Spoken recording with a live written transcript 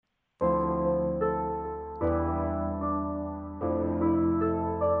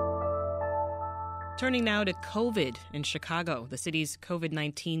Turning now to COVID in Chicago. The city's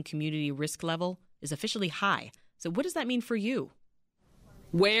COVID-19 community risk level is officially high. So what does that mean for you?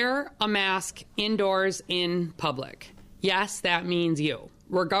 Wear a mask indoors in public. Yes, that means you,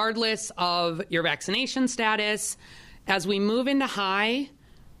 regardless of your vaccination status. As we move into high,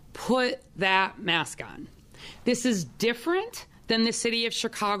 put that mask on. This is different than the city of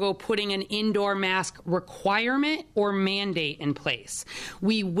Chicago putting an indoor mask requirement or mandate in place.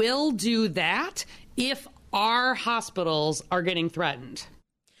 We will do that if our hospitals are getting threatened.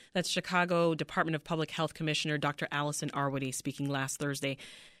 That's Chicago Department of Public Health Commissioner Dr. Allison Arwady speaking last Thursday.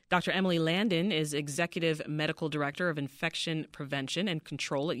 Dr. Emily Landon is Executive Medical Director of Infection Prevention and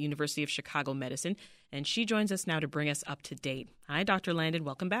Control at University of Chicago Medicine, and she joins us now to bring us up to date. Hi, Dr. Landon.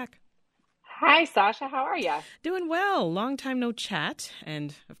 Welcome back. Hi, Sasha. How are you? Doing well. Long time no chat.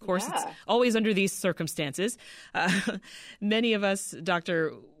 And of course, It's always under these circumstances. Many of us,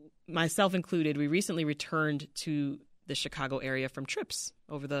 Doctor, myself included, we recently returned to the Chicago area from trips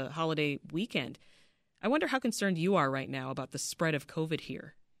over the holiday weekend. I wonder how concerned you are right now about the spread of COVID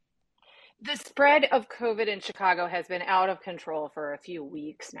here. The spread of COVID in Chicago has been out of control for a few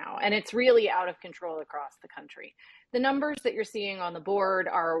weeks now, and it's really out of control across the country. The numbers that you're seeing on the board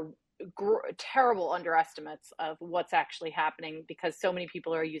are terrible underestimates of what's actually happening because so many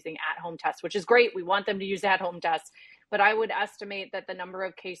people are using at-home tests, which is great. We want them to use at-home tests, but I would estimate that the number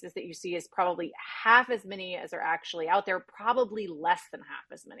of cases that you see is probably half as many as are actually out there, probably less than half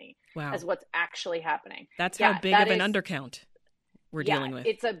as many as what's actually happening. That's how big of an undercount we're dealing with.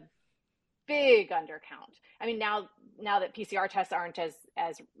 It's a big undercount. I mean, now that PCR tests aren't as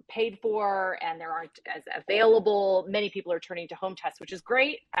paid for and there aren't as available, many people are turning to home tests, which is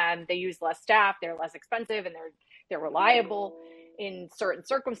great. And they use less staff, they're less expensive, and they're reliable in certain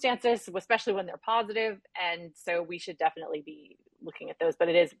circumstances, especially when they're positive. And so we should definitely be looking at those, but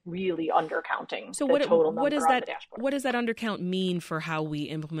it is really undercounting the total number on the dashboard. What does that undercount mean for how we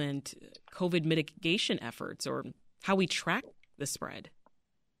implement COVID mitigation efforts or how we track the spread?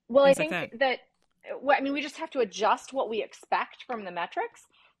 Well, I think that we just have to adjust what we expect from the metrics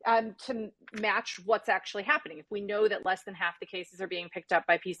to match what's actually happening. If we know that less than half the cases are being picked up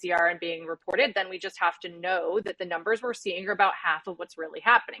by PCR and being reported, then we just have to know that the numbers we're seeing are about half of what's really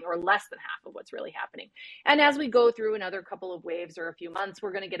happening or less than half of what's really happening. And as we go through another couple of waves or a few months,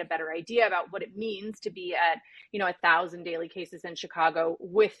 we're going to get a better idea about what it means to be at, 1,000 daily cases in Chicago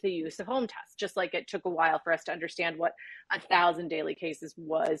with the use of home tests, just like it took a while for us to understand what 1,000 daily cases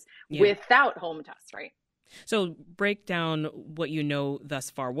was without home tests, right? So break down what you know thus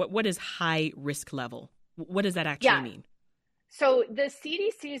far. What is high risk level? What does that actually mean? So the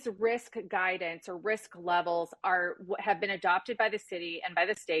CDC's risk guidance or risk levels have been adopted by the city and by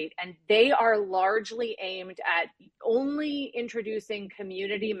the state, and they are largely aimed at only introducing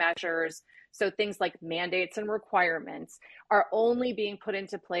community measures. So things like mandates and requirements are only being put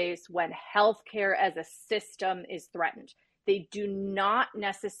into place when healthcare as a system is threatened. They do not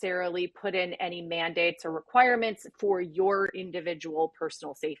necessarily put in any mandates or requirements for your individual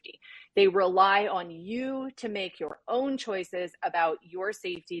personal safety. They rely on you to make your own choices about your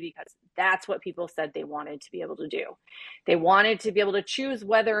safety because that's what people said they wanted to be able to do. They wanted to be able to choose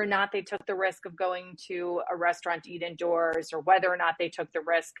whether or not they took the risk of going to a restaurant to eat indoors or whether or not they took the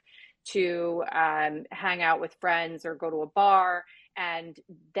risk to hang out with friends or go to a bar. And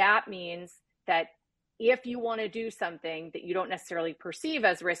that means that if you want to do something that you don't necessarily perceive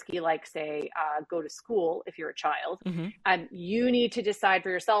as risky, like say, go to school if you're a child, you need to decide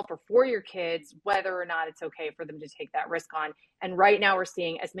for yourself or for your kids whether or not it's okay for them to take that risk on. And right now we're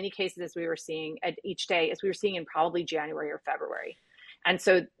seeing as many cases as we were seeing each day as we were seeing in probably January or February. And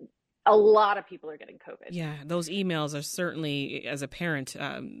so a lot of people are getting COVID. Yeah, those emails are certainly, as a parent,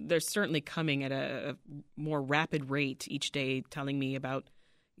 they're certainly coming at a more rapid rate each day telling me about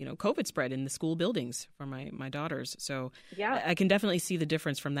COVID spread in the school buildings for my daughters. So I can definitely see the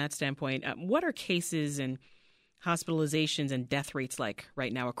difference from that standpoint. What are cases and hospitalizations and death rates like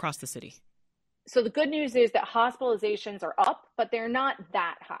right now across the city? So the good news is that hospitalizations are up, but they're not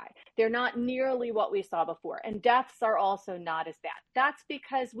that high. They're not nearly what we saw before. And deaths are also not as bad. That's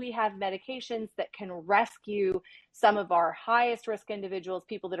because we have medications that can rescue some of our highest risk individuals,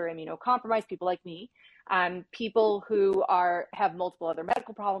 people that are immunocompromised, people like me, people who have multiple other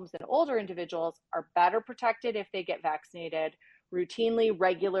medical problems, and older individuals are better protected if they get vaccinated routinely,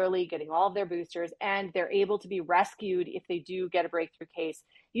 regularly, getting all of their boosters, and they're able to be rescued if they do get a breakthrough case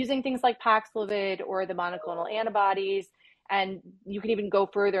using things like Paxlovid or the monoclonal antibodies. And you can even go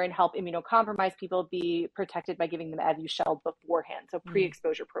further and help immunocompromised people be protected by giving them Evusheld beforehand. So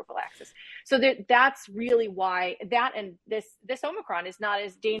pre-exposure prophylaxis. So that's really why that, and this Omicron is not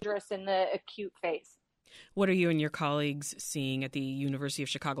as dangerous in the acute phase. What are you and your colleagues seeing at the University of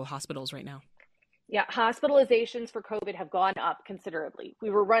Chicago hospitals right now? Yeah, hospitalizations for COVID have gone up considerably. We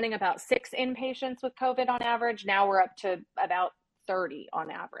were running about 6 inpatients with COVID on average. Now we're up to about 30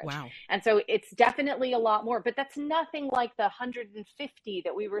 on average. Wow. And so it's definitely a lot more, but that's nothing like the 150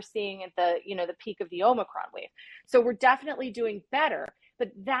 that we were seeing at the peak of the Omicron wave. So we're definitely doing better,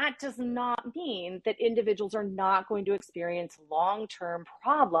 but that does not mean that individuals are not going to experience long-term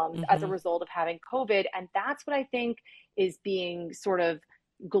problems as a result of having COVID. And that's what I think is being sort of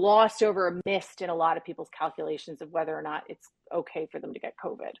glossed over or missed in a lot of people's calculations of whether or not it's okay for them to get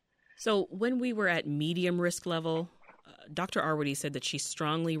COVID. So when we were at medium risk level, Dr. Arwady said that she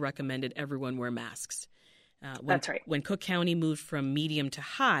strongly recommended everyone wear masks. That's right. When Cook County moved from medium to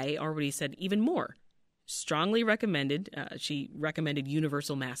high, Arwady said even more. Strongly recommended, she recommended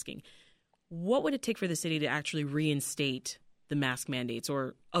universal masking. What would it take for the city to actually reinstate the mask mandates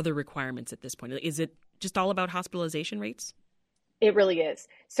or other requirements at this point? Is it just all about hospitalization rates? It really is.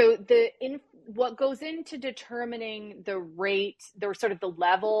 So what goes into determining the rate, the sort of the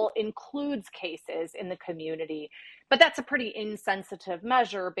level, includes cases in the community, but that's a pretty insensitive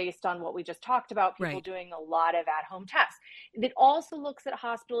measure based on what we just talked about, people doing a lot of at-home tests. It also looks at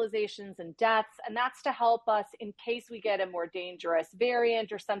hospitalizations and deaths, and that's to help us in case we get a more dangerous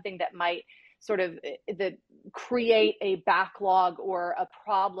variant or something that might sort of create a backlog or a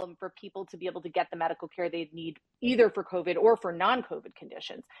problem for people to be able to get the medical care they need, either for COVID or for non-COVID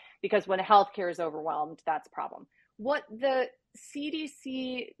conditions, because when healthcare is overwhelmed, that's a problem. What the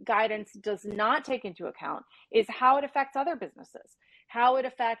CDC guidance does not take into account is how it affects other businesses, how it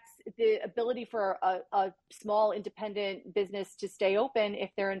affects the ability for a small independent business to stay open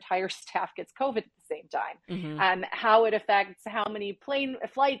if their entire staff gets COVID at the same time, how it affects how many plane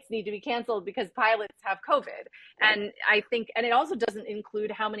flights need to be canceled because pilots have COVID. And I think, and it also doesn't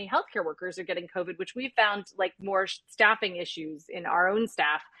include how many healthcare workers are getting COVID, which we found like more staffing issues in our own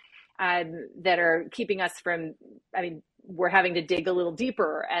staff that are keeping us from, we're having to dig a little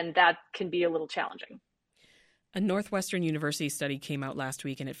deeper, and that can be a little challenging. A Northwestern University study came out last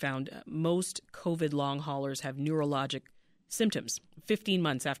week, and it found most COVID long haulers have neurologic symptoms 15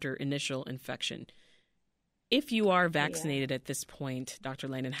 months after initial infection. If you are vaccinated at this point, Dr.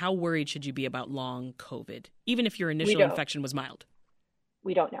 Landon, how worried should you be about long COVID, even if your initial infection was mild?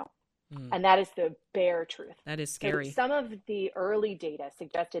 We don't know. And that is the bare truth. That is scary. So some of the early data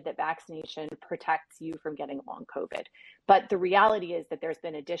suggested that vaccination protects you from getting long COVID. But the reality is that there's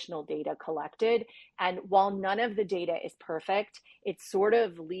been additional data collected. And while none of the data is perfect, it's sort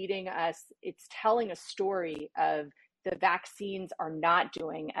of leading us, it's telling a story of the vaccines are not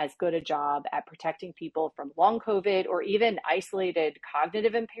doing as good a job at protecting people from long COVID or even isolated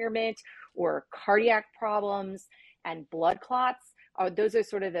cognitive impairment or cardiac problems and blood clots. Those are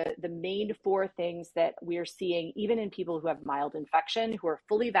sort of the main 4 things that we're seeing, even in people who have mild infection, who are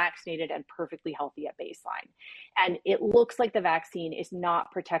fully vaccinated and perfectly healthy at baseline. And it looks like the vaccine is not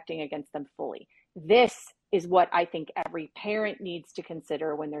protecting against them fully. This is what I think every parent needs to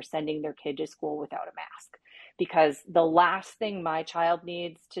consider when they're sending their kid to school without a mask. Because the last thing my child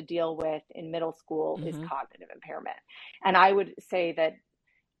needs to deal with in middle school is cognitive impairment. And I would say that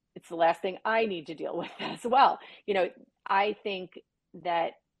it's the last thing I need to deal with as well. I think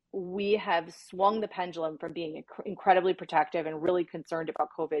that we have swung the pendulum from being incredibly protective and really concerned about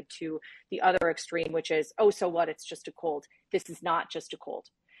COVID to the other extreme, which is, oh, so what? It's just a cold. This is not just a cold.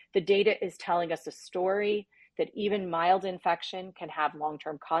 The data is telling us a story that even mild infection can have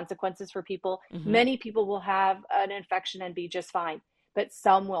long-term consequences for people. Many people will have an infection and be just fine, but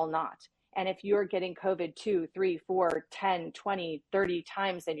some will not. And if you're getting COVID 2, 3, 4, 10, 20, 30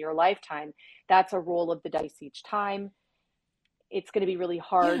 times in your lifetime, that's a roll of the dice each time. It's going to be really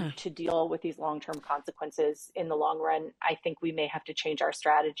hard to deal with these long-term consequences in the long run. I think we may have to change our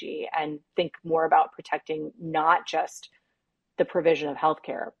strategy and think more about protecting not just the provision of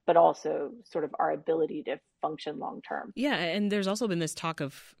healthcare, but also sort of our ability to function long-term. Yeah, and there's also been this talk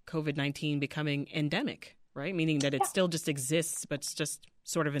of COVID-19 becoming endemic, right? Meaning that it still just exists, but it's just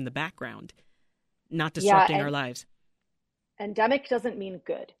sort of in the background, not disrupting our lives. Endemic doesn't mean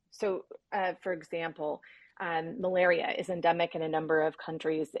good. So, for example, malaria is endemic in a number of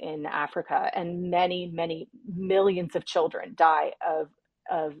countries in Africa, and many, many millions of children die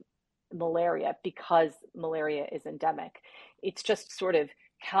of malaria because malaria is endemic. It's just sort of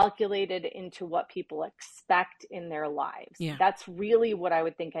calculated into what people expect in their lives. That's really what I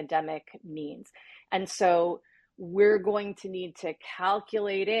would think endemic means. And so we're going to need to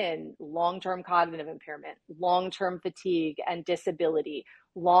calculate in long-term cognitive impairment, long-term fatigue and disability,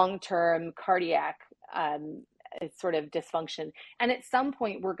 long-term cardiac sort of dysfunction. And at some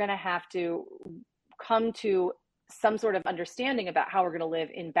point, we're going to have to come to some sort of understanding about how we're going to live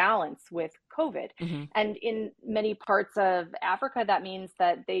in balance with COVID. Mm-hmm. And in many parts of Africa, that means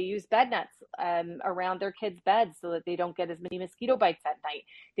that they use bed nets around their kids' beds so that they don't get as many mosquito bites at night.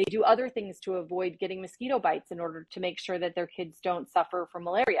 They do other things to avoid getting mosquito bites in order to make sure that their kids don't suffer from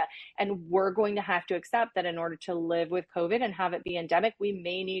malaria. And we're going to have to accept that in order to live with COVID and have it be endemic, we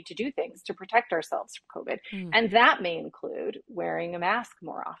may need to do things to protect ourselves from COVID. And that may include wearing a mask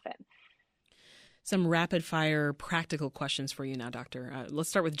more often. Some rapid fire practical questions for you now, Doctor. Let's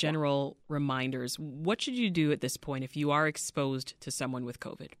start with general reminders. What should you do at this point if you are exposed to someone with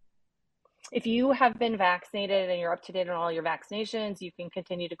COVID? If you have been vaccinated and you're up to date on all your vaccinations, you can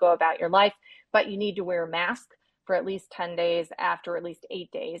continue to go about your life, but you need to wear a mask for at least 10 days after, at least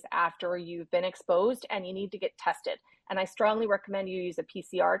 8 days after you've been exposed, and you need to get tested. And I strongly recommend you use a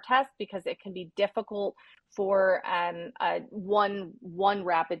PCR test because it can be difficult for one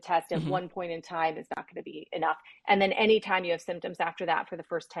rapid test at one point in time is not going to be enough. And then anytime you have symptoms after that, for the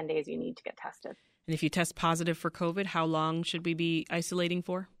first 10 days, you need to get tested. And if you test positive for COVID, how long should we be isolating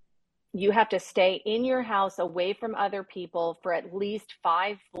for? You have to stay in your house away from other people for at least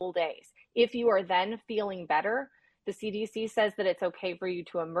 5 full days. If you are then feeling better, the CDC says that it's okay for you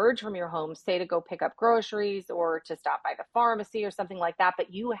to emerge from your home, say to go pick up groceries or to stop by the pharmacy or something like that,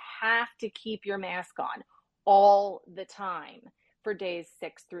 but you have to keep your mask on all the time for days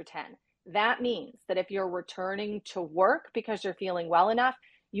 6 through 10. That means that if you're returning to work because you're feeling well enough,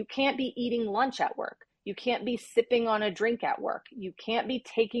 you can't be eating lunch at work. You can't be sipping on a drink at work. You can't be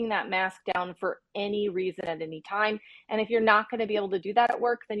taking that mask down for any reason at any time. And if you're not going to be able to do that at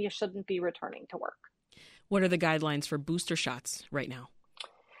work, then you shouldn't be returning to work. What are the guidelines for booster shots right now?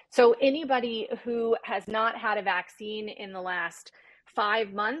 So anybody who has not had a vaccine in the last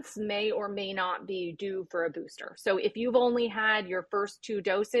 5 months may or may not be due for a booster. So if you've only had your first 2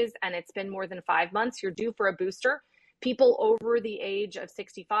 doses and it's been more than 5 months, you're due for a booster. People over the age of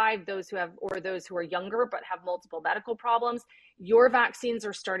 65, those who are younger but have multiple medical problems, your vaccines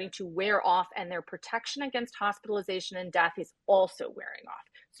are starting to wear off and their protection against hospitalization and death is also wearing off.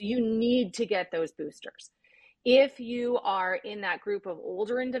 So you need to get those boosters. If you are in that group of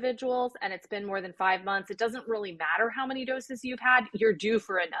older individuals and it's been more than 5 months, it doesn't really matter how many doses you've had, you're due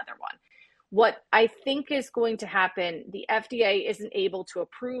for another one. What I think is going to happen, the FDA isn't able to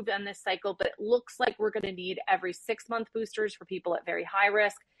approve on this cycle, but it looks like we're going to need every 6-month boosters for people at very high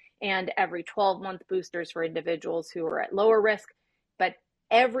risk and every 12-month boosters for individuals who are at lower risk. But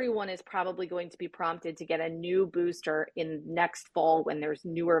everyone is probably going to be prompted to get a new booster in next fall when there's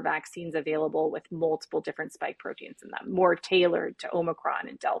newer vaccines available with multiple different spike proteins in them, more tailored to Omicron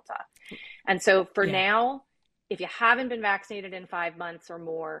and Delta. And so for now, if you haven't been vaccinated in 5 months or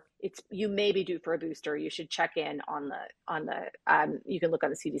more, you may be due for a booster. You should check in on the you can look on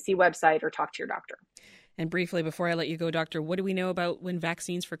the CDC website or talk to your doctor. And briefly, before I let you go, Doctor, what do we know about when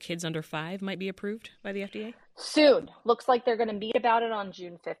vaccines for kids under 5 might be approved by the FDA? Soon. Looks like they're going to meet about it on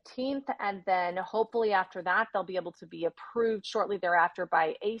June 15th. And then hopefully after that, they'll be able to be approved shortly thereafter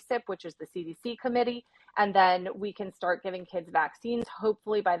by ACIP, which is the CDC committee. And then we can start giving kids vaccines,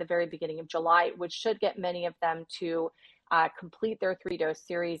 hopefully by the very beginning of July, which should get many of them to complete their 3-dose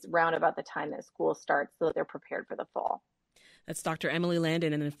series round about the time that school starts so that they're prepared for the fall. That's Dr. Emily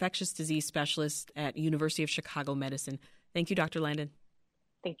Landon, an infectious disease specialist at University of Chicago Medicine. Thank you, Dr. Landon.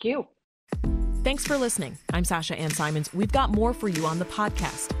 Thank you. Thanks for listening. I'm Sasha-Ann Simons. We've got more for you on the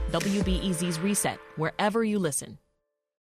podcast, WBEZ's Reset, wherever you listen.